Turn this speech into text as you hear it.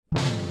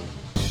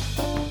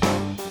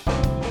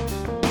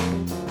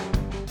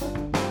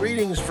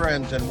Greetings,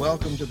 friends, and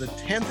welcome to the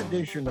 10th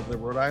edition of the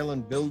Rhode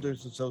Island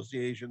Builders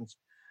Association's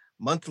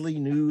monthly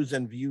news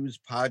and views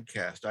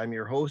podcast. I'm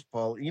your host,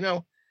 Paul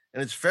Eno,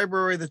 and it's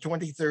February the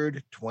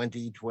 23rd,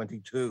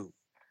 2022.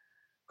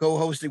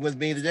 Co-hosting with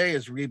me today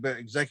is REBA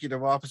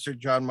Executive Officer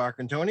John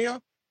Marcantonio.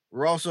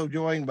 We're also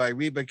joined by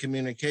REBA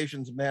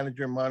Communications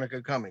Manager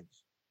Monica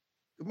Cummings.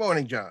 Good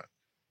morning, John.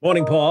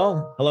 Morning,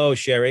 Paul. Hello,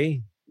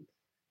 Sherry.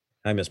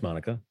 Hi, Miss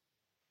Monica.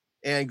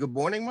 And good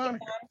morning,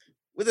 Monica.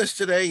 With us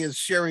today is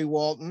Sherry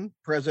Walton,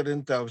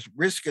 President of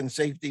Risk and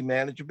Safety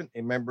Management,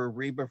 a member of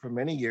REBA for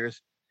many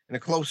years, and a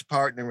close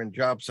partner in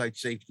Jobsite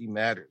Safety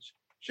Matters.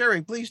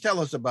 Sherry, please tell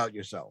us about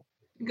yourself.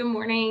 Good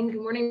morning.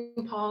 Good morning,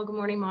 Paul. Good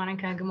morning,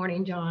 Monica. Good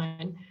morning,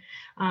 John.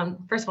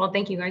 First of all,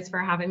 thank you guys for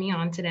having me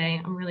on today.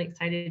 I'm really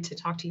excited to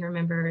talk to your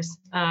members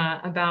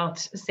about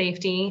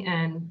safety.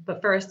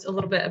 But first, a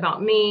little bit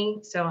about me.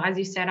 So as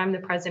you said, I'm the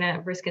President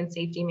of Risk and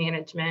Safety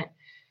Management.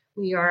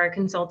 We are a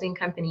consulting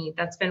company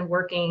that's been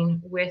working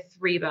with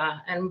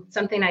REBA, and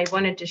something I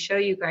wanted to show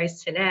you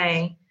guys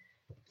today.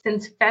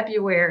 Since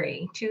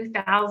February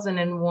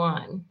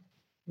 2001,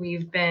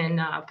 we've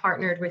been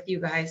partnered with you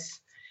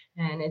guys,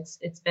 and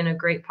it's been a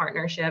great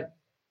partnership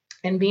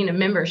and being a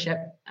membership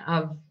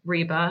of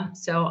REBA.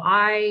 So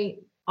I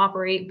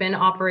been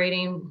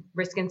operating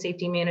risk and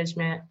safety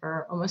management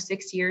for almost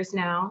 6 years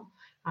now.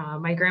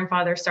 My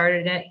grandfather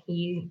started it.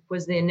 He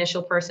was the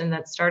initial person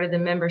that started the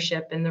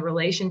membership and the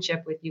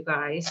relationship with you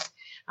guys.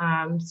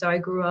 So I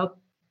grew up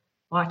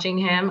watching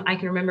him. I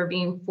can remember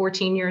being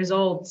 14 years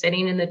old,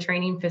 sitting in the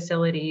training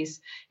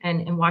facilities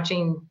and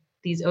watching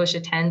these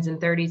OSHA 10s and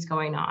 30s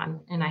going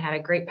on. And I had a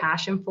great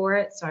passion for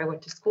it. So I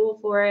went to school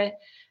for it.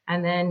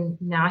 And then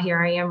now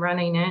here I am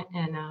running it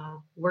and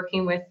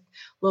working with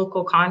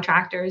local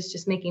contractors,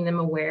 just making them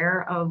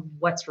aware of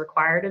what's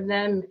required of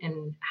them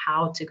and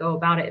how to go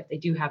about it if they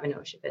do have an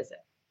OSHA visit.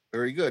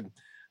 Very good.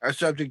 Our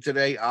subject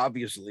today,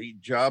 obviously,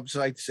 job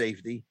site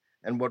safety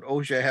and what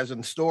OSHA has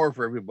in store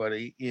for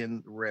everybody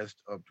in the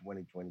rest of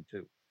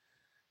 2022.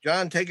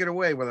 John, take it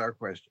away with our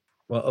question.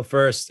 Well,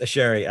 first,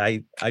 Sherry,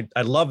 I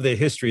love the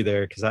history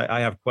there because I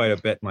have quite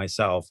a bit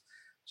myself.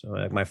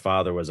 So my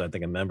father was, I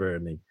think, a member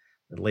in the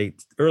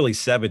early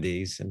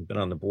 70s and been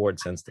on the board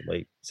since the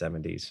late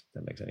 70s. If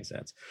that makes any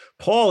sense.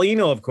 Paul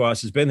Eno, of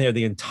course, has been there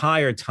the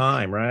entire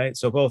time, right?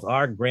 So both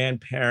our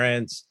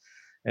grandparents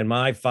and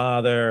my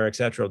father, et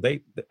cetera,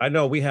 I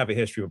know we have a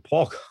history, but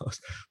Paul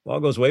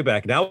goes way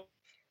back now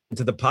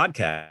into the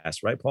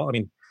podcast, right, Paul? I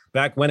mean,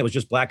 back when it was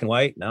just black and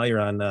white, now you're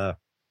on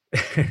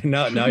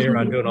now you're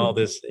on doing all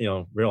this,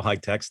 real high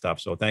tech stuff.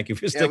 So thank you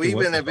for sticking with us. Yeah,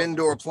 we even have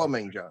indoor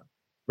plumbing, John.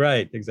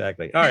 Right,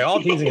 exactly. All right, all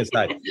teasing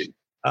aside.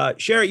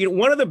 Sherry,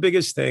 one of the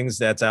biggest things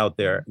that's out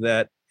there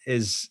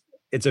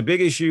it's a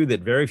big issue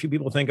that very few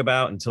people think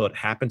about until it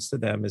happens to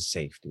them is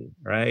safety,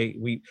 right?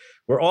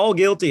 We're all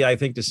guilty, I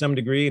think, to some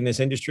degree in this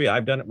industry.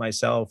 I've done it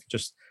myself.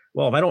 If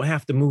I don't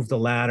have to move the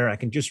ladder, I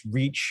can just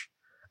reach.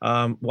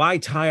 Why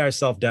tie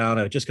ourselves down?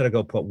 I just got to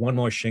go put one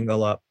more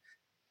shingle up.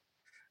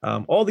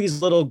 All these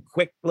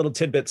quick little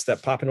tidbits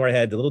that pop into our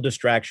head, the little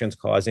distractions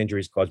cause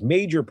injuries, cause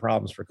major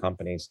problems for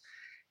companies.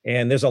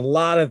 And there's a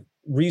lot of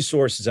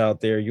resources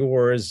out there,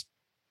 yours,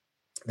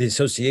 the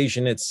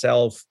association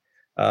itself,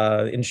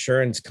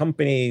 insurance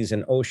companies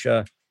and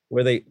OSHA,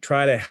 where they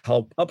try to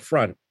help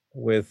upfront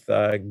with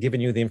giving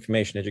you the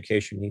information,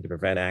 education you need to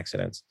prevent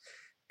accidents.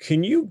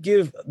 Can you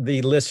give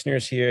the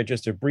listeners here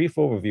just a brief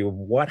overview of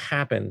what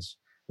happens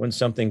when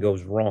something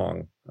goes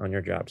wrong on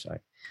your job site?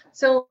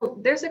 So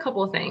there's a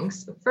couple of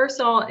things. First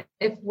of all,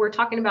 if we're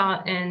talking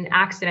about an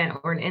accident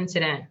or an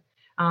incident,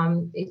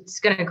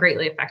 it's going to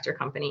greatly affect your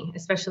company,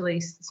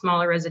 especially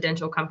smaller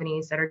residential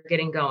companies that are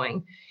getting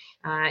going.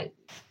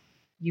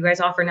 You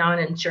guys offer now an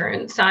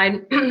insurance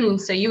side,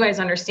 so you guys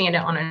understand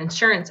it on an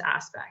insurance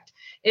aspect.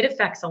 It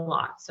affects a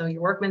lot. So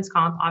your workman's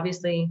comp,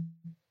 obviously,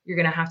 you're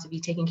going to have to be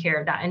taking care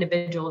of that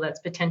individual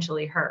that's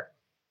potentially hurt.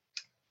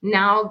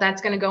 Now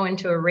that's going to go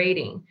into a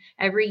rating.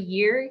 Every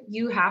year,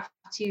 you have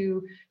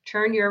to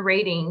turn your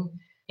rating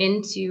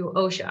into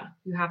OSHA.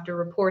 You have to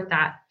report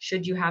that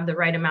should you have the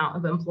right amount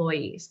of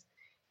employees.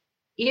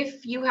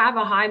 If you have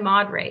a high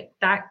mod rate,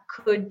 that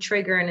could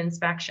trigger an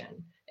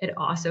inspection. It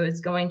also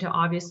is going to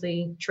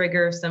obviously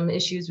trigger some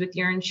issues with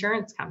your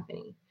insurance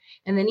company.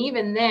 And then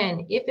even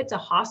then, if it's a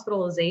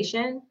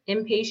hospitalization,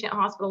 inpatient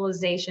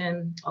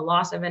hospitalization, a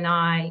loss of an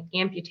eye,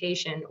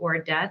 amputation, or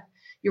a death,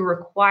 you're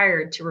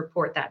required to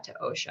report that to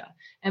OSHA.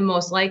 And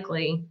most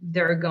likely,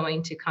 they're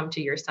going to come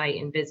to your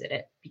site and visit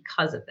it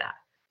because of that.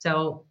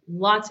 So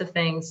lots of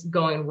things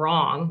going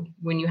wrong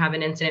when you have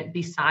an incident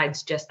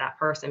besides just that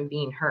person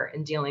being hurt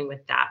and dealing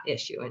with that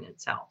issue in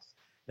itself.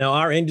 Now,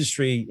 our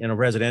industry in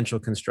residential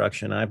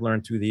construction, I've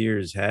learned through the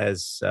years,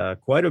 has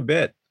quite a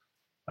bit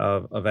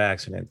of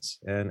accidents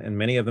and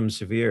many of them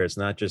severe. It's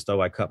not just,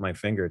 I cut my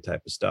finger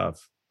type of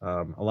stuff.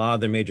 A lot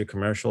of the major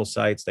commercial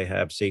sites, they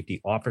have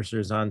safety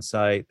officers on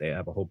site. They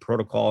have a whole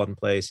protocol in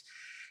place.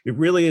 It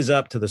really is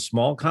up to the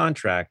small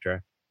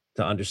contractor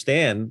to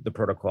understand the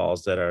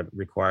protocols that are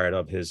required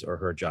of his or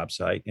her job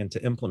site and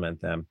to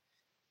implement them.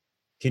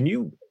 Can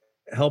you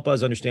help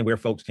us understand where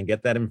folks can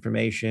get that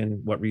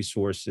information, what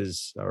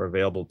resources are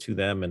available to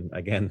them, and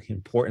again, the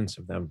importance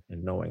of them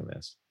in knowing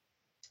this.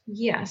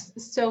 Yes.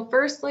 So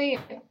firstly,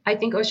 I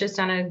think OSHA's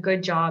done a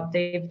good job.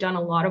 They've done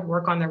a lot of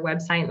work on their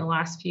website in the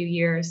last few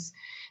years.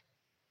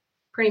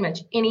 Pretty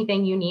much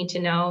anything you need to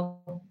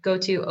know, go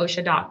to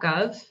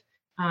OSHA.gov.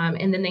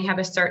 And then they have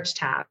a search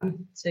tab.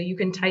 So you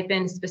can type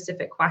in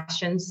specific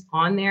questions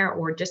on there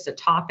or just a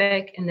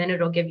topic, and then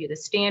it'll give you the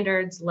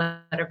standards,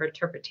 letter of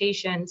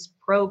interpretations,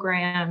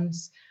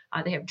 programs.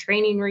 They have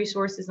training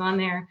resources on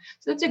there.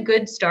 So it's a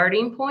good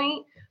starting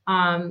point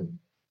to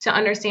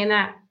understand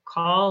that.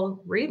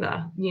 Call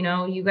Reba. You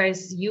know, you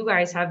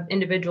guys have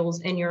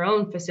individuals in your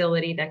own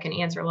facility that can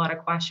answer a lot of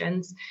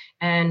questions,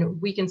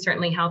 and we can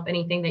certainly help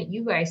anything that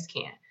you guys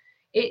can.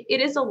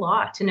 It is a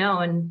lot to know,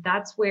 and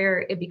that's where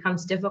it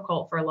becomes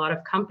difficult for a lot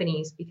of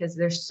companies because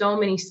there's so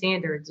many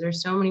standards,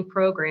 there's so many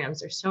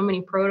programs, there's so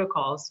many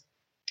protocols,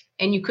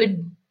 and you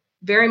could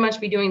very much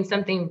be doing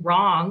something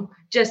wrong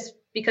just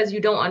because you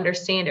don't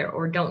understand it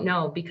or don't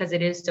know, because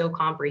it is so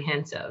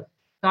comprehensive.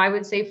 So I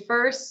would say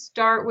first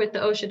start with the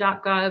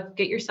OSHA.gov,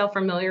 get yourself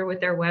familiar with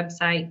their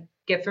website,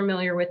 get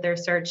familiar with their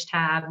search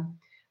tab.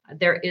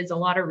 There is a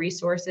lot of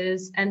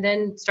resources, and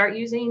then start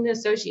using the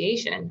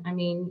association. I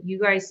mean, you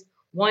guys,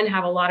 one,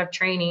 have a lot of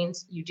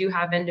trainings. You do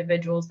have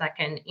individuals that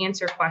can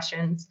answer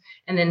questions.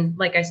 And then,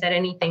 like I said,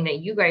 anything that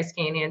you guys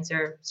can't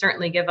answer,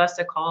 certainly give us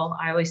a call.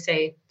 I always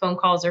say phone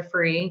calls are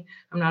free.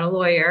 I'm not a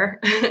lawyer.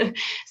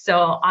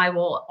 So I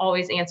will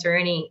always answer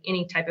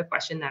any type of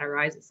question that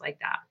arises like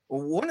that.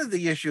 Well, one of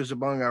the issues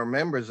among our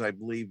members, I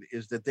believe,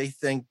 is that they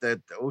think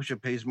that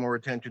OSHA pays more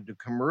attention to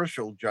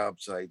commercial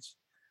job sites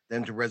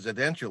than to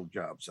residential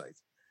job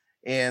sites.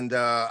 And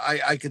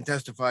I can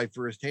testify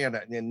firsthand.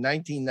 In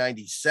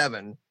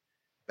 1997,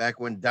 back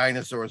when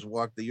dinosaurs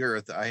walked the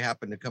earth, I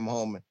happened to come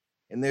home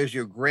and there's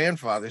your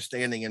grandfather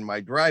standing in my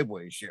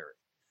driveway, Sherry.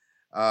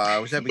 I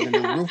was having a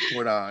new roof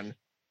put on,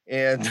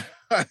 and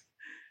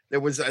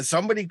there was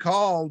somebody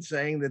called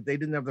saying that they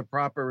didn't have the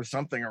proper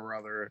something or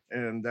other,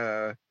 and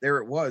there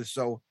it was.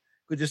 So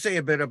could you say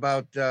a bit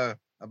about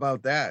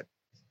that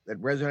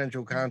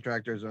residential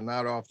contractors are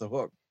not off the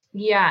hook?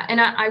 Yeah,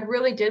 and I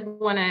really did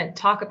want to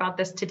talk about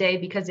this today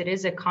because it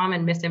is a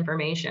common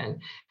misinformation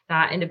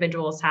that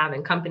individuals have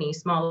and companies,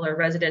 smaller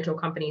residential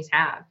companies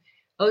have.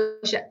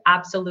 OSHA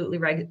absolutely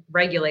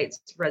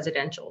regulates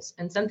residentials.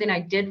 And something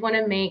I did want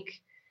to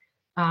make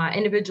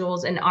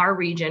individuals in our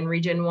region,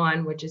 Region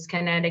 1, which is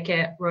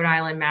Connecticut, Rhode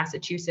Island,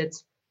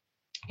 Massachusetts,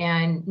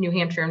 and New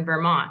Hampshire and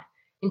Vermont.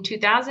 In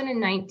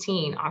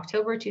 2019,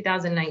 October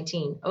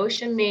 2019,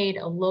 OSHA made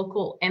a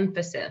local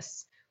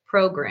emphasis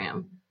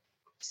program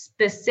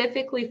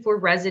specifically for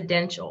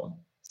residential.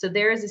 So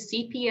there is a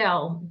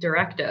CPL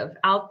directive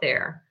out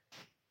there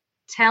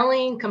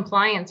telling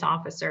compliance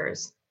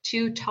officers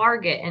to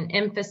target and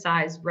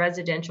emphasize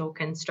residential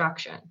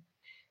construction.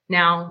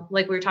 Now,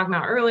 like we were talking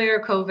about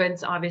earlier,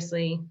 COVID's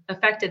obviously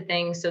affected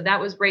things. So that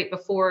was right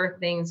before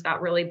things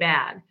got really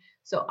bad.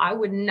 So I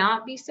would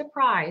not be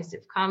surprised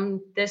if come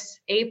this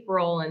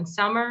April and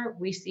summer,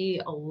 we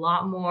see a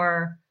lot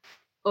more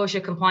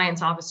OSHA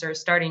compliance officers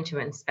starting to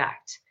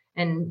inspect.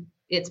 And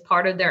it's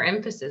part of their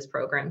emphasis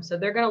program. So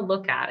they're going to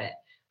look at it.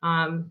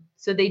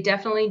 So they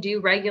definitely do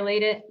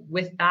regulate it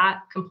with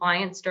that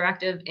compliance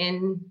directive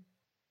in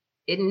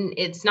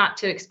it's not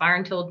to expire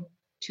until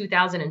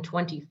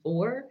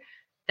 2024.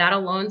 That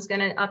alone is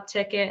going to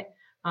uptick it.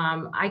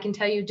 I can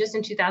tell you just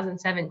in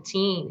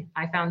 2017,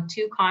 I found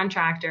 2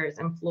 contractors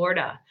in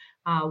Florida.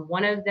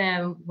 One of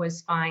them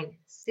was fined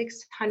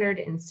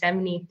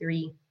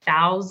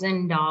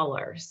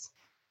 $673,000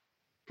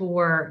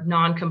 for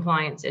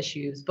non-compliance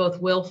issues,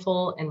 both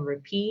willful and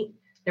repeat.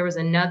 There was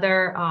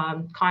another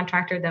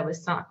contractor that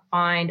was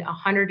fined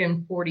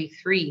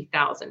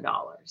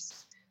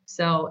 $143,000.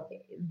 So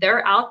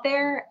they're out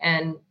there,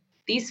 and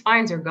these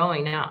fines are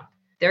going up.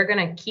 They're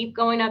going to keep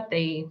going up.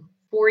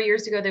 4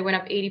 years ago, they went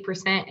up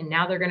 80%, and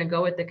now they're going to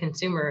go with the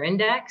consumer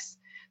index.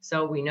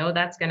 So we know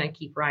that's going to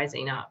keep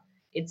rising up.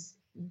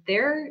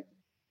 They're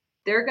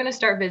going to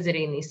start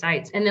visiting these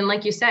sites. And then,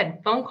 like you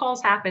said, phone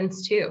calls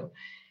happens too.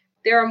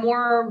 There are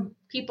more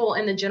people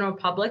in the general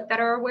public that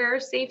are aware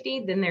of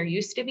safety than there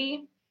used to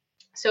be.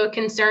 So a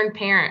concerned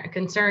parent, a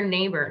concerned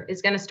neighbor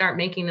is going to start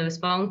making those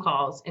phone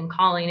calls and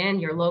calling in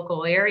your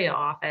local area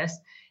office.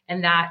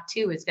 And that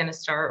too is going to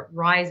start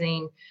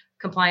rising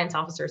compliance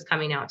officers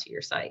coming out to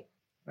your site.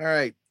 All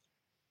right.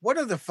 What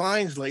are the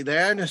fines lately?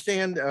 I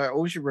understand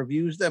OSHA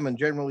reviews them and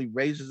generally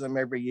raises them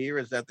every year.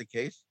 Is that the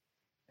case?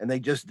 And they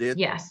just did?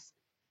 Yes.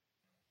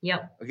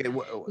 Yep. Okay.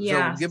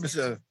 Yeah. So give us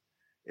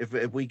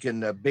if we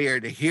can bear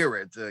to hear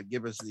it,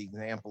 give us the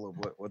example of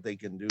what they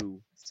can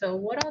do. So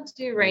what I'll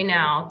do right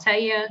now, I'll tell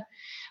you,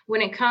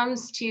 when it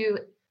comes to,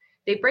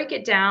 they break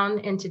it down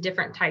into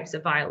different types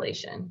of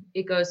violation.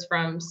 It goes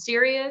from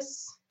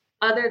serious,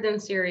 other than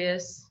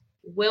serious,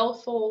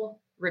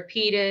 willful,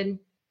 repeated,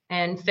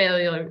 and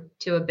failure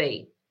to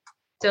abate.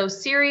 So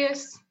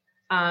serious,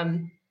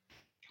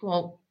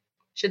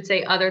 should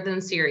say other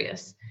than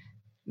serious.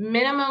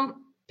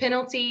 Minimum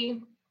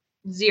penalty,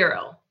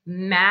 0.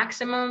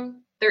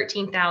 maximum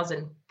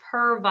 13,000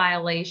 per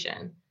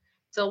violation.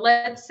 So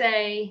let's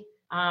say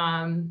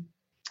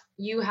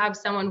you have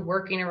someone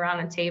working around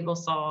a table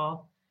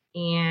saw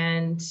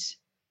and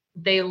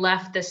they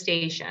left the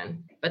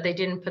station, but they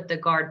didn't put the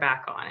guard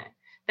back on it.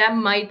 That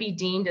might be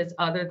deemed as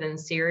other than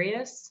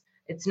serious.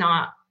 It's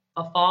not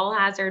a fall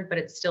hazard, but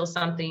it's still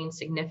something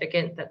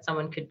significant that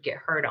someone could get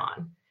hurt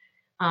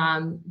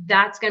on.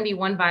 That's going to be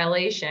one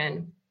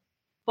violation.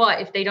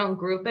 But if they don't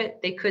group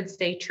it, they could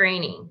say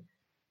training,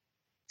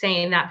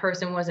 saying that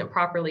person wasn't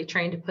properly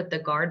trained to put the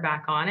guard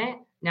back on it.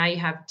 Now you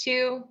have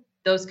two.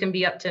 Those can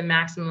be up to a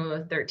maximum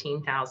of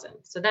 13,000.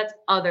 So that's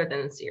other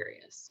than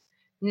serious.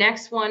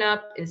 Next one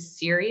up is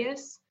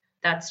serious.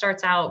 That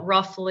starts out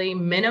roughly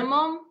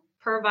minimum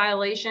per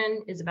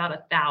violation is about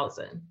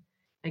 1,000.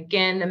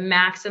 Again, the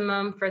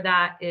maximum for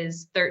that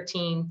is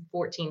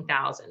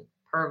 14,000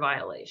 per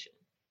violation.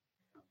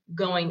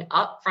 Going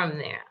up from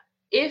there,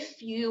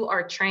 if you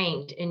are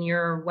trained and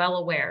you're well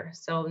aware.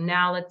 So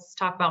now let's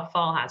talk about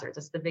fall hazards.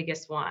 That's the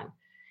biggest one.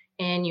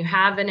 And you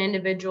have an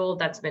individual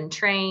that's been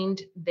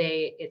trained,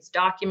 it's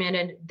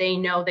documented, they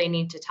know they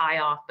need to tie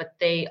off, but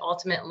they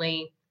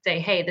ultimately say,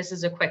 hey, this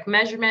is a quick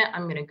measurement.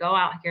 I'm going to go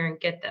out here and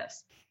get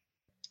this.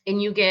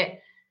 And you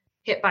get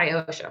hit by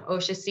OSHA.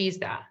 OSHA sees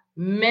that.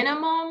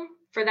 Minimum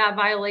for that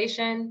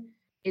violation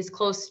is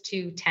close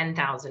to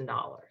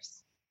 $10,000.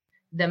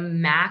 The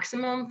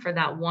maximum for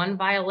that one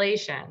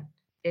violation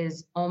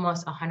is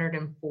almost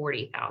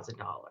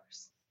 $140,000.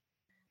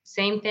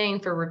 Same thing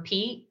for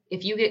repeat.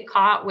 If you get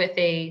caught with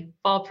a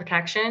fall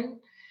protection,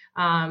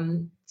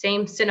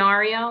 same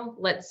scenario,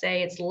 let's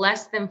say it's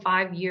less than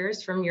 5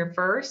 years from your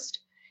first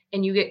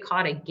and you get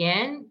caught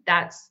again,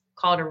 that's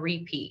called a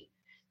repeat.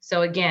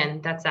 So again,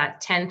 that's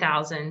at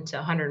 10,000 to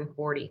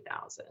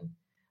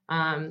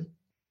 140,000.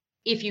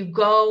 If you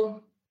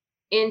go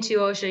into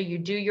OSHA, you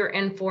do your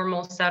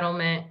informal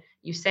settlement,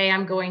 you say,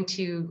 I'm going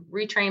to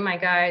retrain my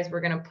guys,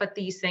 we're going to put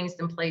these things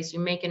in place, you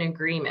make an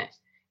agreement,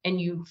 and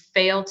you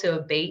fail to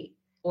abate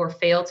or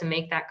fail to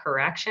make that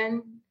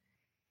correction,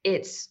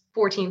 it's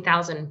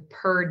 14,000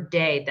 per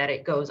day that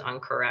it goes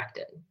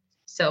uncorrected.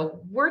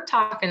 So we're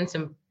talking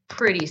some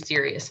pretty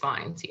serious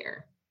fines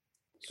here.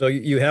 So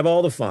you have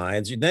all the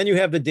fines, then you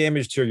have the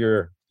damage to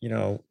your,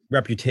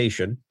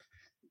 reputation,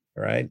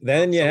 right?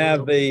 Then you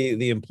have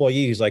the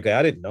employee who's like,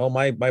 I didn't know,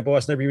 my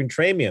boss never even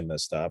trained me in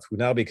this stuff, who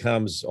now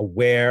becomes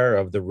aware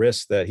of the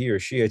risks that he or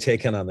she had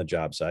taken on the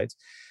job sites.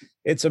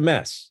 It's a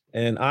mess.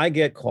 And I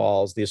get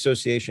calls, the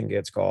association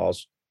gets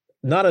calls,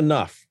 not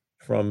enough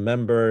from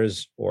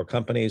members or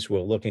companies who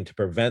are looking to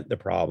prevent the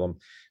problem.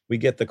 We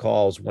get the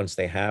calls once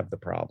they have the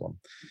problem.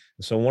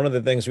 So one of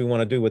the things we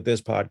want to do with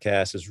this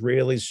podcast is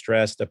really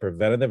stress the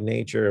preventative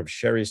nature of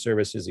Sherry's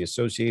services, the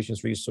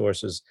association's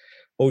resources,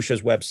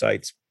 OSHA's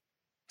websites,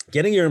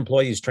 getting your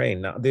employees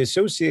trained. Now, the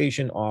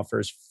association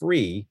offers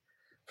free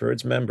for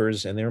its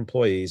members and their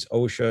employees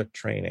OSHA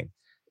training.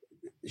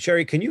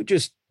 Sherry, can you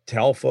just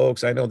tell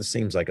folks, I know this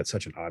seems like it's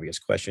such an obvious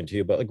question to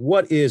you, but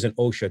what is an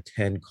OSHA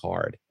 10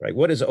 card, right?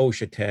 What is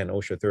OSHA 10,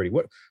 OSHA 30?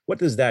 What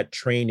does that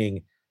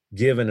training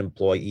give an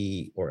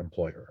employee or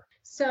employer?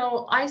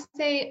 So I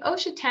say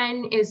OSHA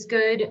 10 is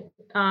good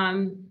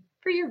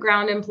for your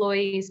ground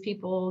employees,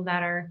 people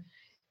that are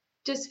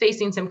just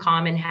facing some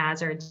common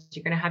hazards.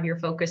 You're going to have your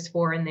focus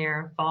 4 in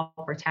there: fall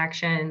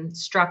protection,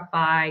 struck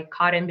by,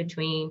 caught in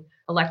between,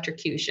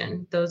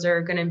 electrocution. Those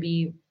are going to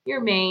be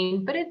your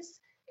main, but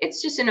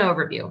it's just an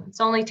overview.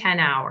 It's only 10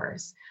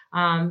 hours.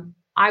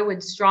 I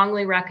would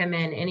strongly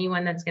recommend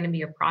anyone that's going to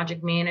be a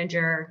project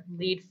manager,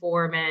 lead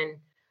foreman,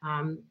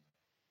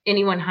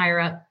 anyone higher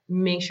up,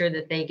 make sure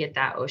that they get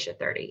that OSHA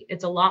 30.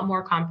 It's a lot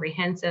more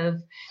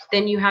comprehensive.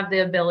 Then you have the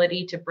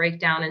ability to break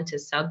down into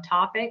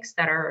subtopics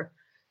that are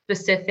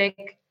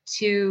specific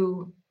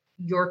to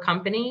your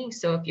company.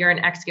 So if you're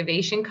an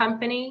excavation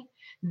company,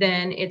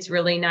 then it's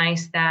really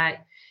nice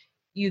that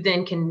you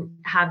then can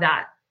have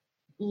that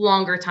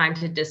longer time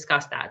to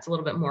discuss that. It's a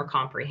little bit more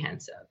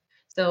comprehensive.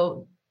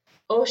 So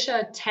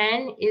OSHA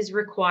 10 is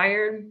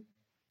required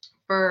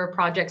for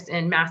projects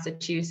in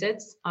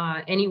Massachusetts.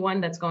 Anyone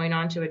that's going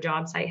on to a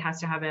job site has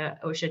to have a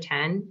OSHA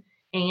 10.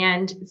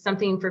 And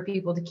something for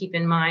people to keep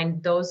in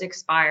mind, those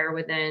expire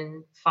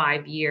within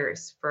 5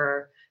 years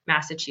for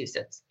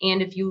Massachusetts.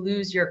 And if you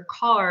lose your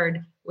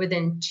card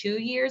within 2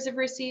 years of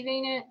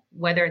receiving it,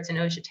 whether it's an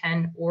OSHA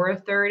 10 or a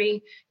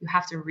 30, you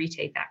have to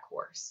retake that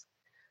course.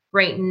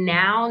 Right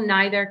now,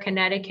 neither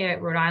Connecticut,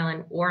 Rhode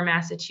Island, or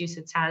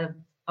Massachusetts have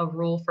a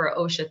rule for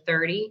OSHA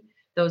 30.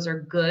 Those are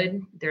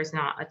good. There's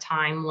not a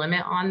time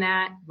limit on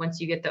that. Once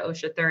you get the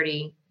OSHA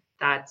 30,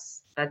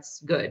 that's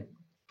good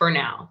for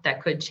now.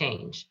 That could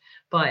change.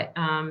 But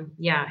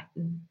yeah,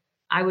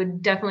 I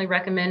would definitely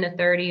recommend a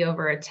 30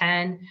 over a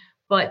 10.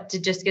 But to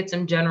just get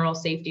some general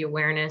safety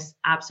awareness,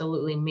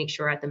 absolutely make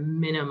sure at the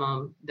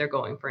minimum they're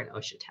going for an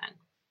OSHA 10.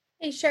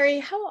 Hey, Sherry,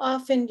 how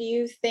often do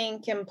you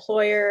think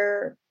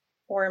employer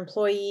or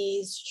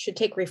employees should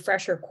take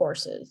refresher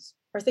courses?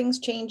 Are things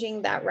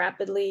changing that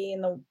rapidly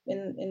in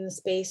the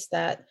space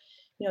that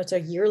it's a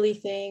yearly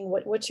thing?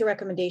 What's your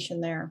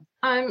recommendation there?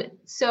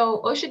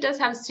 So OSHA does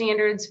have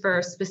standards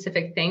for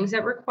specific things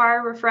that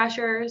require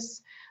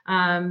refreshers.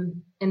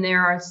 And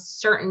there are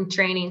certain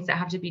trainings that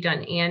have to be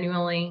done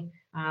annually,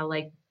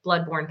 like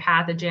bloodborne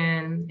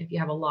pathogen, if you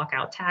have a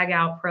lockout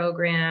tagout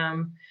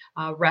program,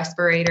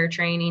 respirator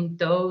training.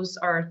 Those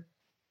are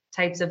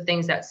types of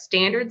things that,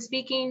 standard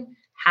speaking,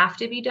 have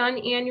to be done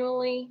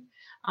annually.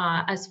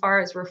 As far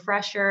as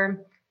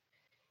refresher,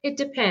 it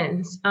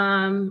depends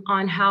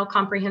on how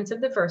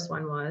comprehensive the first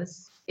one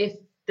was. If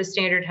the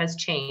standard has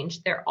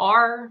changed, there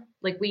are,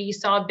 like, we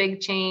saw a big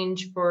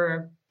change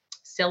for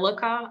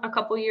silica a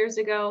couple years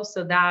ago.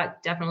 So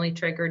that definitely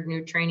triggered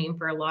new training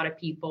for a lot of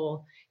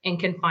people in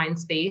confined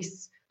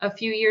space a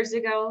few years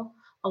ago.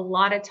 A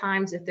lot of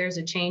times, if there's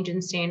a change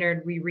in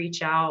standard, we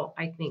reach out.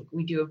 I think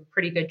we do a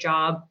pretty good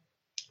job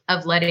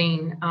of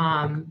letting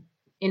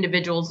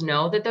individuals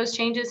know that those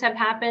changes have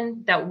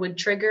happened that would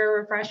trigger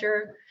a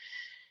refresher.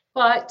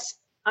 But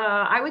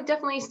I would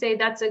definitely say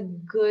that's a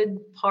good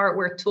part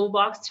where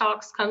toolbox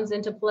talks comes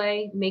into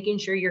play, making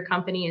sure your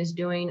company is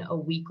doing a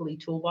weekly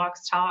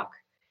toolbox talk.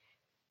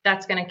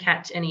 That's going to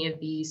catch any of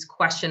these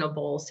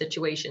questionable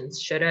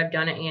situations. Should I have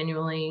done it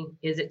annually?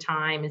 Is it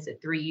time? Is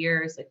it 3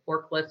 years? Like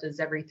forklift is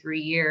every 3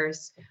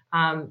 years.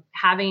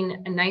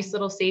 Having a nice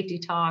little safety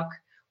talk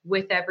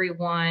with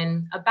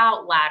everyone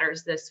about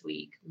ladders this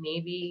week,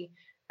 maybe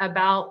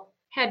about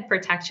head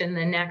protection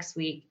the next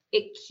week.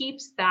 It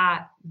keeps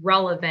that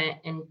relevant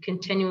and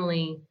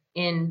continually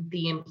in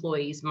the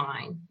employee's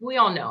mind. We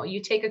all know you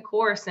take a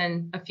course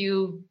and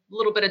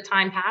little bit of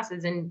time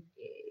passes and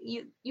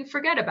you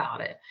forget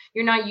about it.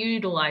 You're not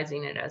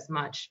utilizing it as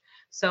much.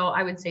 So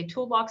I would say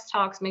toolbox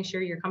talks, make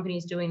sure your company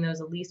is doing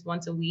those at least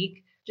once a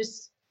week.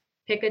 Just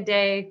pick a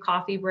day,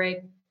 coffee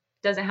break.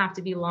 Doesn't have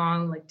to be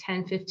long, like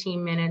 10,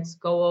 15 minutes,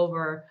 go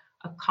over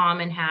a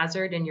common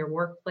hazard in your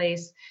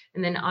workplace.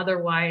 And then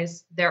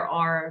otherwise, there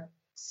are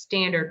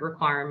standard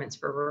requirements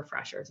for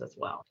refreshers as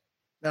well.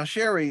 Now,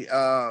 Sherry,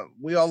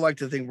 we all like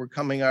to think we're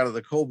coming out of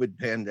the COVID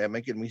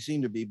pandemic, and we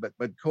seem to be, but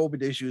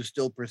COVID issues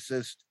still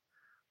persist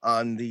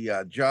on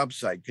the job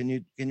site. Can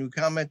you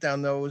comment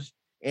on those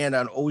and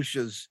on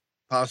OSHA's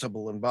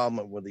possible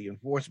involvement with the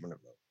enforcement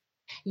of those?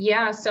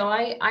 Yeah, so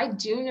I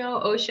do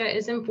know OSHA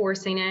is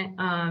enforcing it.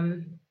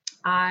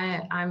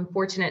 I'm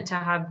fortunate to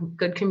have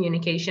good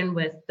communication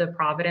with the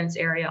Providence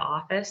area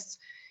office.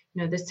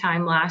 This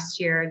time last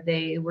year,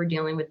 they were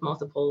dealing with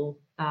multiple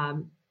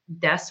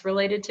deaths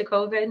related to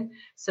COVID.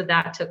 So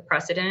that took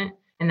precedent,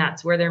 and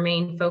that's where their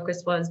main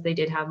focus was. They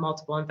did have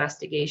multiple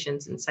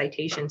investigations and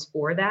citations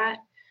for that.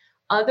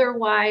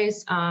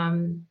 Otherwise,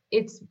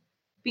 it's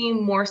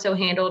being more so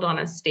handled on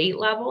a state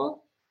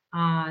level.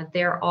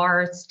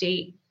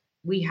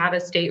 We have a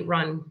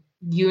state-run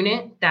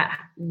unit that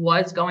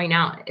was going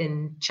out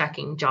and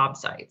checking job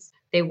sites.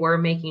 They were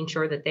making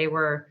sure that they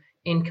were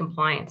in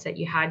compliance, that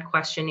you had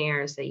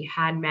questionnaires, that you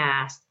had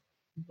masks,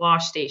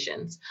 wash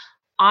stations.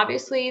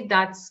 Obviously,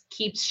 that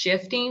keeps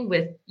shifting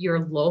with your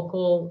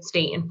local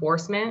state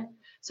enforcement.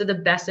 So the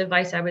best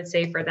advice I would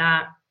say for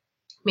that,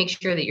 make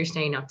sure that you're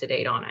staying up to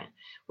date on it.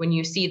 When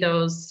you see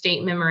those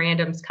state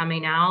memorandums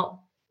coming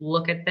out,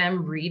 look at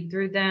them, read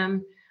through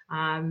them.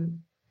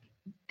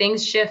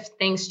 Things shift,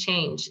 things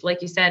change.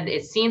 Like you said,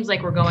 it seems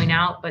like we're going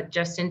out, but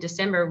just in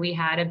December, we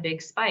had a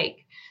big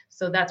spike.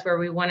 So that's where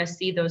we want to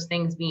see those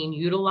things being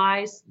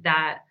utilized,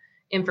 that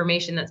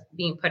information that's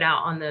being put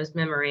out on those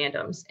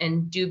memorandums.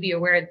 And do be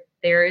aware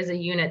there is a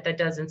unit that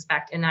does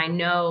inspect. And I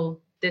know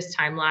this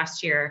time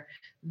last year,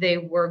 they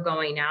were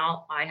going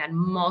out. I had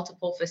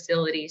multiple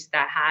facilities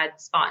that had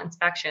spot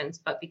inspections,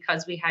 but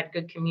because we had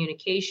good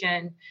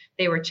communication,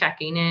 they were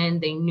checking in,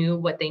 they knew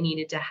what they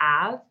needed to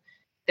have.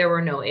 There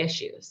were no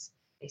issues.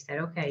 They said,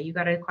 okay, you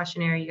got a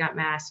questionnaire, you got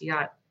masks, you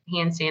got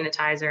hand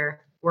sanitizer,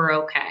 we're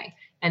okay.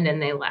 And then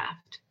they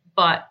left.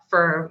 But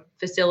for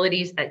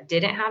facilities that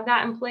didn't have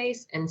that in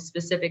place, and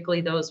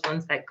specifically those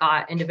ones that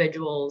got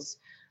individuals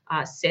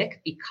sick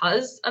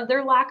because of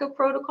their lack of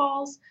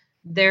protocols,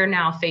 they're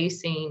now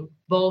facing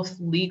both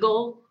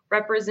legal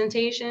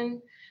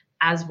representation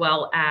as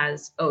well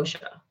as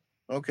OSHA.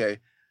 Okay.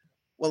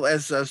 Well,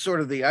 as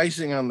sort of the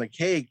icing on the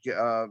cake,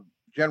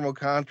 general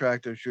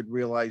contractors should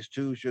realize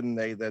too, shouldn't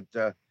they,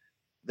 that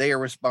they are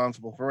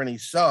responsible for any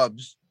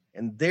subs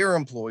and their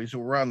employees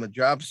who are on the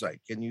job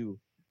site. Can you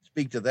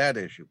speak to that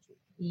issue, please?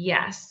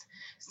 Yes.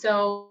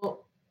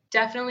 So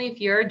definitely, if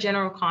you're a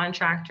general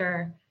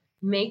contractor,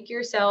 make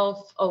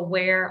yourself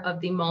aware of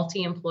the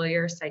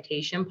multi-employer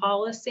citation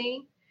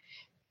policy.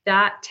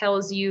 That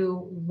tells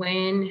you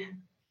when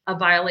a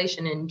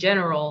violation in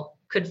general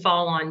could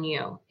fall on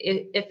you.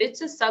 If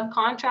it's a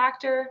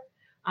subcontractor,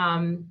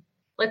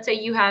 let's say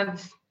you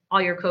have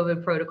all your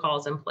COVID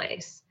protocols in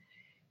place.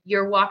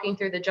 You're walking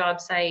through the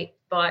job site,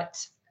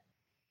 but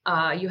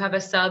you have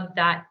a sub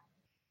that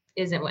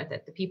isn't with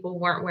it. The people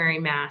weren't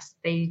wearing masks.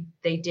 They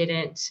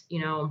didn't,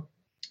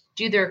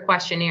 do their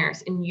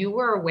questionnaires, and you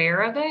were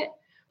aware of it.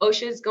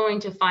 OSHA is going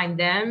to find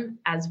them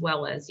as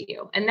well as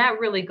you. And that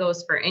really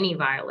goes for any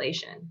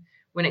violation.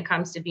 when it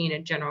comes to being a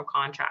general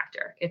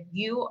contractor. If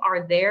you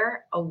are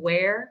there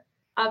aware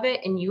of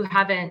it and you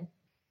haven't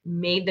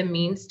made the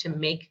means to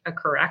make a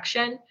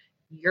correction,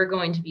 you're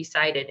going to be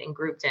cited and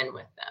grouped in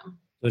with them.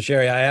 So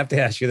Sherry, I have to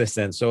ask you this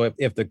then. So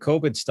if the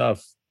COVID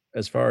stuff,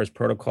 as far as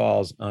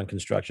protocols on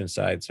construction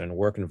sites and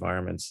work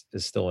environments,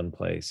 is still in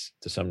place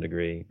to some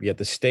degree, yet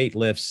the state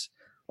lifts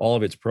all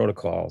of its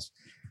protocols,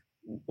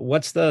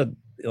 what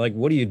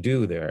do you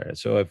do there?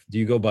 So do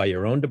you go by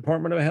your own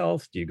Department of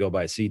Health? Do you go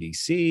by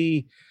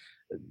CDC?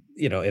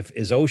 If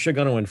is OSHA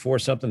going to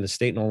enforce something the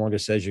state no longer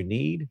says you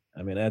need?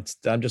 I mean,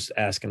 I'm just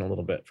asking a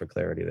little bit for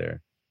clarity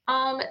there.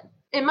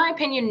 In my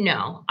opinion,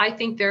 no. I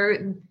think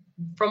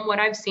from what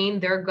I've seen,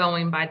 they're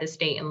going by the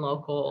state and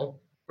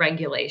local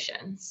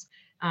regulations.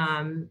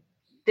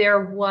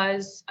 There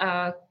was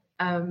a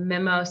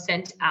memo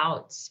sent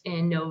out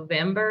in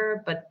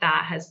November, but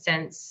that has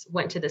since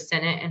went to the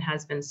Senate and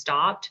has been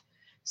stopped.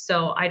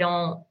 So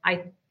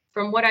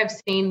from what I've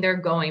seen, they're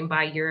going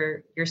by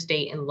your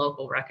state and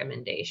local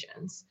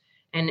recommendations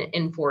and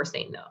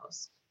enforcing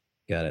those.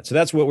 Got it. So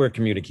that's what we're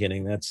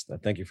communicating.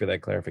 Thank you for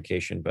that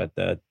clarification. But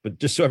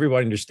just so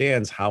everybody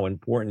understands how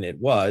important it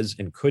was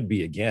and could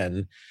be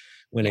again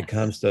when it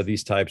comes to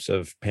these types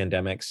of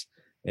pandemics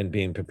and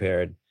being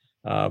prepared.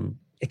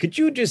 Could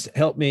you just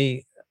help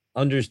me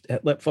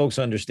let folks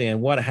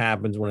understand what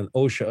happens when an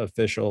OSHA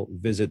official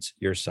visits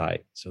your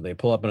site? So they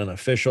pull up in an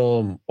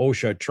official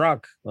OSHA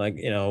truck,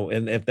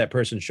 and if that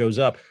person shows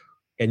up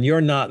and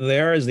you're not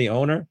there as the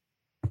owner,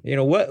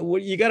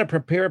 what you got to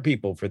prepare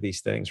people for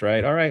these things,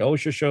 right? All right,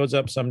 OSHA shows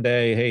up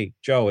someday. Hey,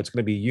 Joe, it's going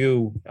to be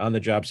you on the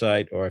job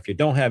site. Or if you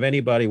don't have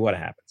anybody, what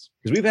happens?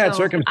 Because we've had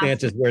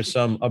circumstances where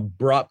some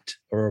abrupt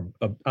or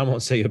I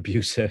won't say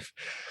abusive,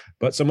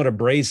 but somewhat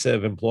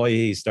abrasive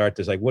employees start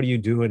to say, what are you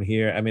doing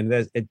here? I mean,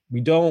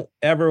 we don't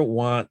ever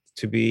want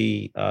to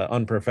be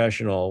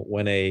unprofessional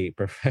when a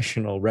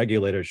professional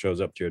regulator shows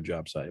up to your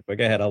job site. But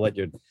go ahead, I'll let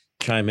you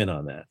chime in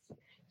on that.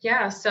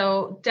 Yeah,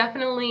 so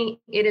definitely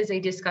it is a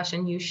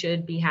discussion you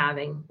should be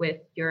having with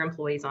your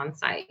employees on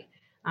site.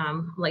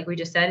 Like we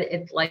just said,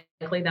 it's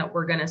likely that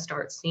we're going to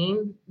start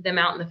seeing them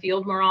out in the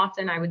field more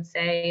often. I would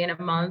say in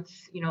a month,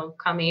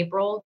 come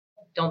April,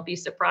 don't be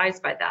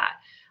surprised by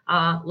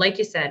that. Like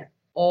you said,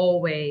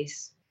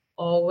 always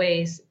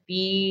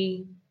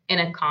be in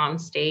a calm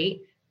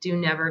state. Do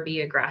never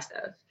be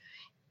aggressive.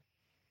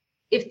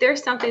 If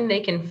there's something they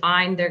can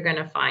find, they're going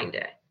to find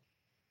it.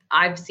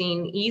 I've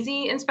seen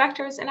easy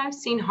inspectors and I've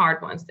seen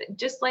hard ones.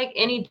 Just like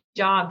any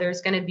job,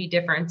 there's going to be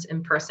difference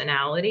in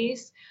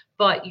personalities,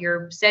 but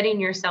you're setting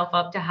yourself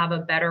up to have a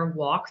better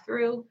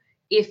walkthrough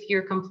if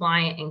you're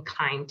compliant and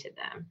kind to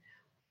them.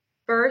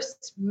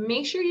 First,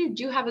 make sure you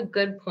do have a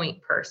good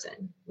point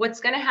person.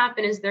 What's going to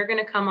happen is they're going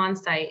to come on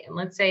site and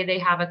let's say they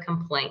have a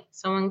complaint.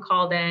 Someone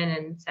called in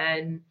and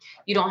said,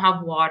 you don't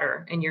have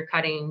water and you're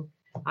cutting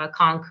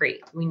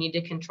concrete. We need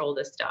to control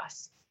this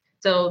dust.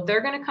 So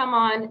they're going to come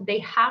on. They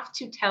have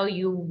to tell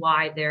you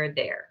why they're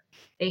there.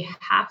 They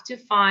have to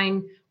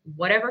find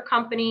whatever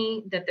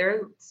company that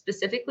they're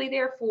specifically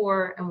there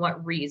for and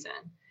what reason.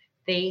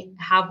 They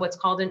have what's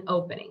called an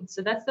opening.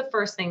 So that's the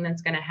first thing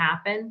that's going to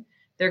happen.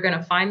 They're going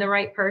to find the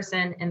right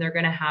person and they're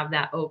going to have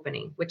that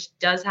opening, which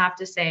does have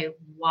to say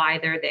why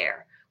they're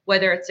there,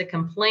 whether it's a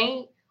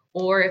complaint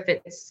or if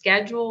it's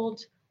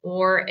scheduled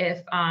or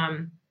if,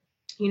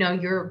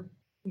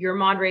 your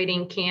mod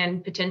rating can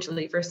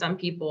potentially, for some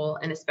people,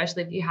 and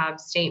especially if you have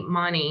state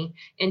money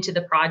into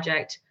the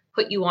project,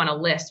 put you on a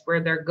list where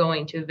they're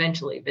going to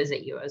eventually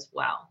visit you as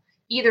well.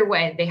 Either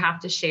way, they have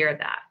to share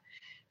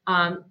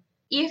that.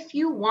 If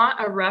you want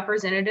a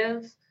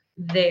representative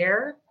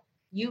there,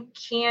 you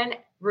can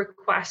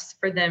request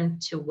for them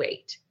to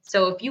wait.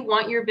 So if you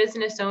want your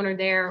business owner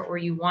there or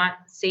you want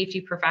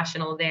safety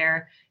professional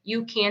there,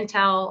 you can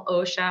tell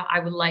OSHA, I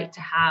would like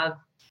to have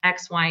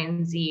X, Y,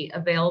 and Z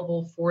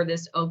available for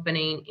this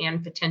opening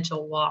and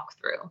potential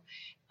walkthrough.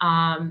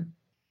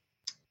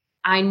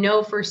 I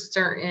know for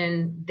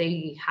certain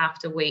they have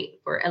to wait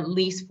for at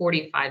least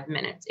 45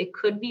 minutes. It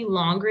could be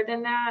longer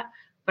than that,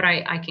 but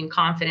I can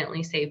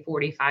confidently say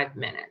 45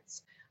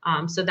 minutes.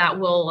 So that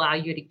will allow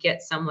you to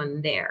get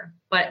someone there.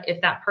 But if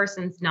that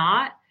person's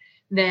not,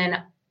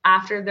 then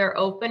after their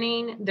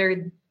opening,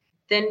 they're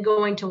then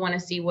going to want to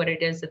see what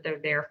it is that they're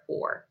there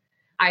for.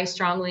 I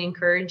strongly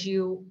encourage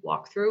you,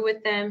 walk through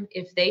with them.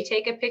 If they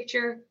take a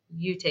picture,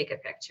 you take a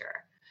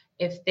picture.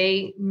 If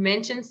they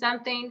mention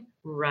something,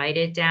 write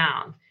it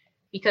down.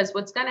 Because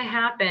what's going to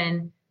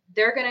happen,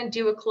 they're going to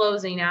do a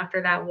closing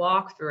after that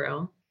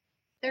walkthrough.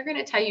 They're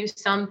going to tell you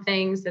some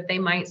things that they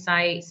might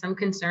cite, some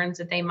concerns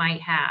that they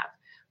might have.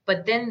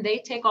 But then they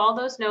take all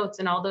those notes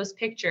and all those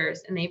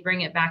pictures and they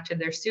bring it back to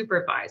their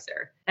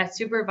supervisor. That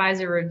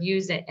supervisor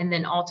reviews it and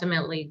then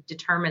ultimately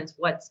determines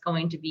what's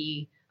going to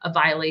be a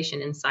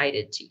violation and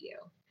cited to you.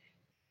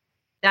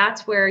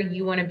 That's where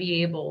you want to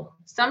be able.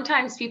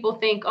 Sometimes people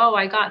think, oh,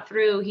 I got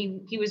through.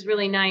 He was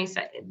really nice.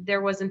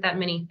 There wasn't that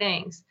many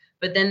things.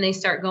 But then they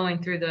start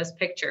going through those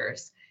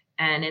pictures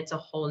and it's a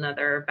whole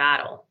nother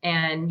battle.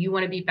 And you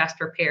want to be best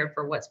prepared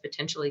for what's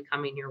potentially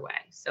coming your way.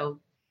 So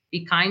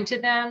be kind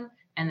to them.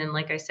 And then,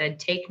 like I said,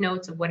 take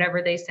notes of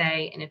whatever they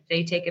say. And if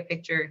they take a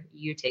picture,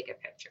 you take a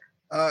picture.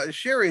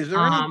 Sherry, is there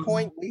any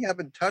point we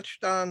haven't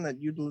touched on that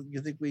you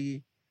think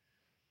we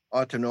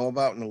ought to know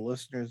about and the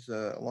listeners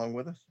along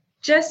with us?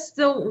 Just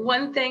the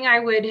one thing I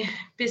would,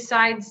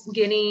 besides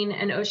getting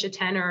an OSHA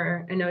 10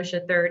 or an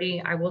OSHA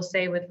 30, I will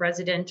say with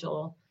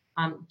residential,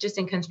 just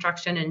in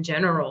construction in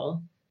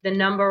general, the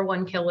number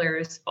one killer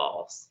is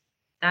falls.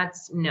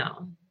 That's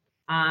no.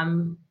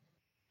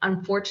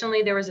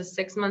 Unfortunately, there was a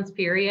 6-month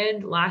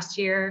period last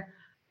year.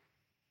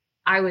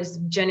 I was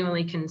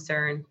genuinely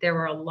concerned. There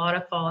were a lot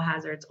of fall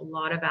hazards, a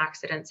lot of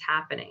accidents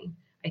happening.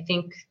 I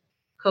think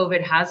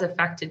COVID has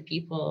affected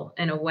people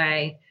in a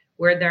way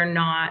where they're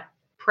not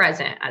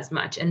present as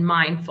much and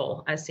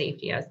mindful as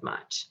safety as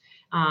much.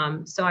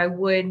 So I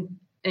would,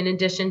 in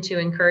addition to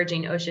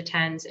encouraging OSHA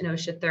 10s and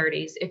OSHA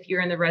 30s, if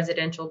you're in the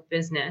residential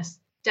business,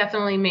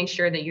 definitely make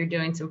sure that you're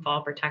doing some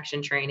fall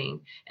protection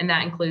training. And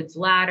that includes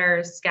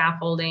ladders,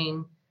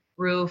 scaffolding,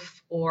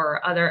 roof,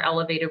 or other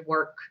elevated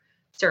work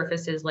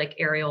surfaces like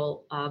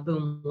aerial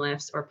boom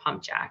lifts or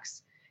pump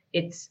jacks.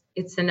 It's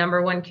the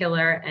number one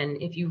killer.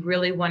 And if you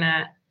really want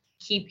to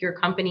keep your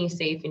company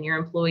safe and your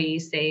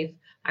employees safe,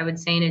 I would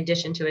say in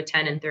addition to a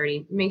 10 and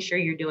 30, make sure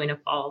you're doing a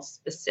fall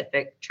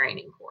specific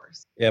training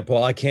course. Yeah,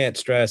 Paul, I can't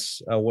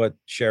stress what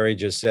Sherry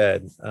just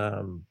said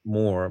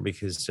more,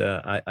 because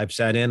I've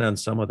sat in on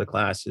some of the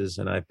classes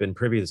and I've been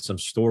privy to some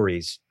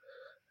stories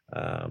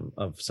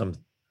of some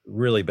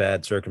really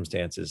bad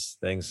circumstances,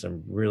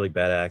 some really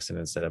bad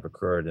accidents that have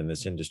occurred in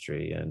this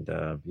industry. And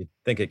you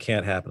think it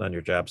can't happen on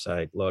your job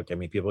site. Look, I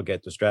mean, people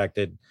get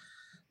distracted,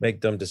 make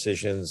dumb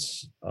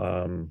decisions.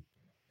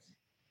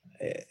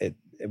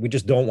 We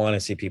just don't want to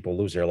see people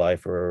lose their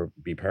life or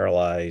be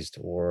paralyzed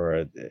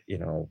or,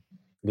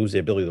 lose the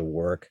ability to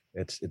work.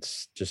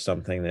 It's just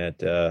something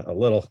that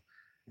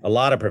a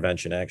lot of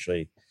prevention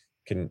actually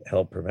can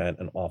help prevent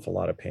an awful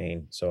lot of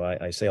pain. So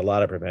I say a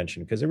lot of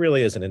prevention because it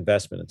really is an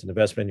investment. It's an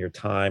investment in your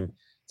time.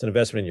 It's an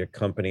investment in your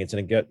company. It's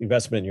an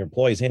investment in your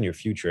employees and your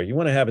future. You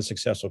want to have a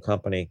successful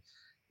company.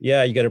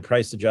 Yeah, you got to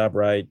price the job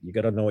right. You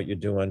got to know what you're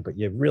doing, but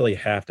you really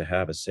have to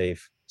have a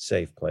safe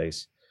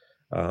place.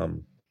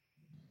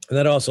 And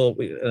that also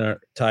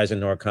ties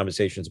into our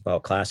conversations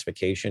about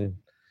classification,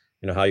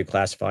 how you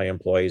classify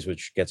employees,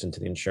 which gets into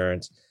the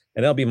insurance.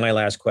 And that'll be my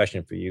last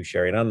question for you,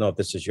 Sherry. And I don't know if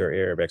this is your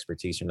area of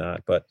expertise or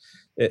not, but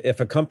if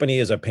a company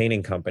is a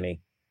painting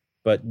company,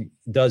 but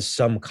does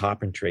some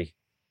carpentry,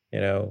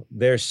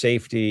 their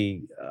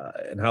safety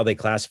and how they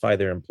classify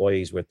their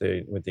employees with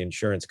the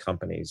insurance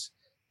companies.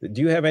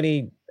 Do you have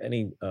any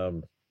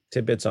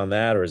tidbits on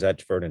that, or is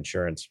that for an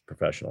insurance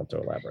professional to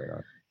elaborate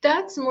on?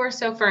 That's more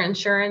so for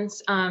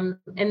insurance. And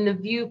the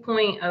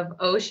viewpoint of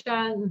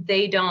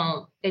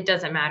OSHA, it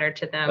doesn't matter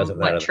to them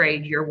what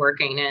trade you're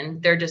working in.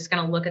 They're just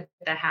going to look at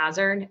the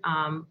hazard.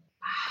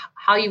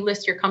 How you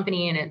list your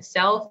company in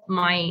itself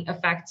might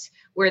affect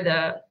where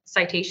the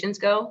citations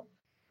go.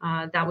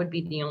 That would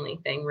be the only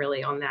thing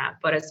really on that.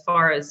 But as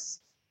far as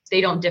they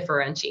don't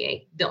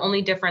differentiate, the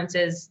only difference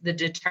is the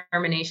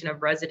determination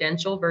of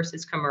residential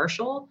versus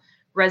commercial.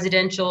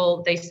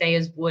 Residential, they say,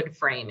 is wood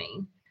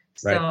framing.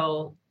 Right.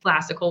 So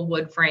classical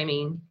wood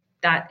framing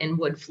that in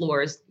wood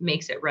floors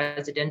makes it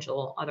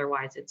residential.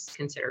 Otherwise, it's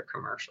considered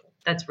commercial.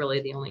 That's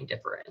really the only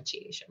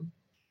differentiation.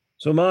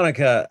 So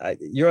Monica,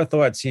 your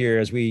thoughts here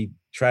as we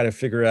try to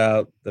figure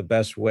out the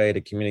best way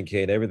to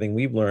communicate everything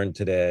we've learned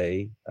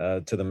today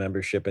to the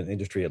membership and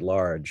industry at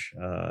large.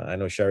 I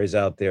know Sherry's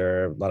out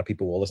there. A lot of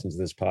people will listen to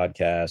this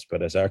podcast,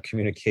 but as our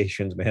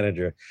communications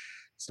manager,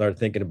 start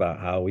thinking about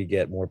how we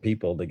get more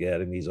people to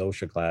get in these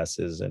OSHA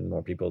classes and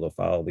more people to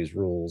follow these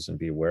rules and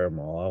be aware of them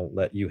all. I'll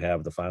let you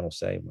have the final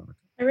say, Monica.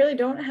 I really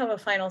don't have a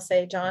final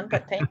say, John,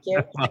 but thank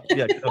you.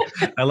 Yeah,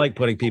 I like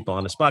putting people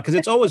on the spot because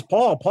it's always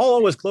Paul. Paul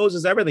always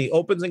closes everything. He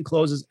opens and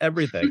closes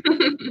everything.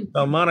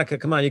 So Monica,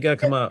 come on, you got to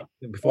come out.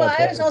 Well,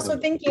 I was also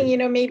thinking,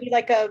 maybe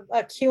like a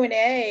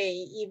Q&A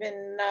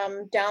even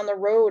down the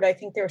road. I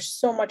think there's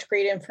so much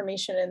great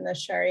information in this,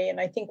 Sherry.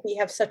 And I think we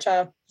have such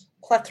a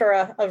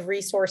plethora of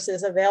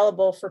resources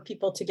available for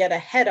people to get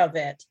ahead of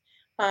it.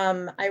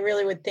 I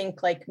really would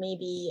think like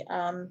maybe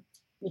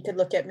we could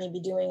look at maybe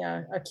doing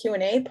a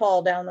Q&A,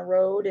 Paul, down the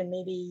road and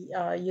maybe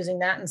using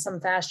that in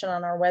some fashion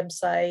on our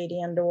website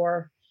and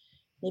or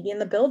maybe in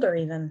the builder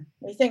even.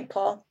 What do you think,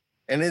 Paul?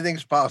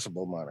 Anything's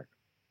possible, Monica.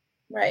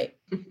 Right.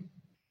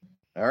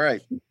 All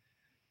right.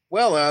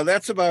 Well,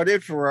 that's about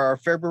it for our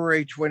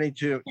February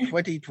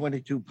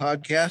 2022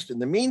 podcast. In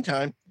the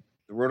meantime,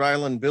 the Rhode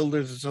Island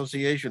Builders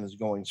Association is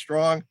going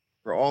strong.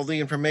 For all the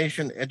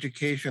information,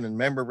 education, and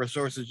member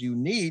resources you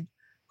need,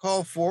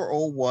 call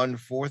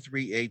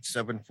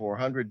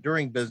 401-438-7400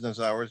 during business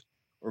hours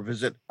or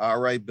visit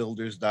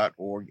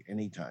ribuilders.org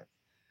anytime.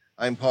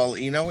 I'm Paul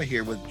Eno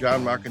here with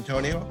John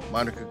Marcantonio,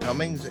 Monica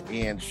Cummings,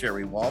 and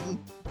Sherry Walton.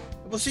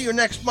 We'll see you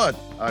next month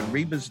on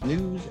Reba's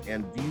News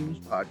and Views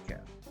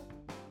podcast.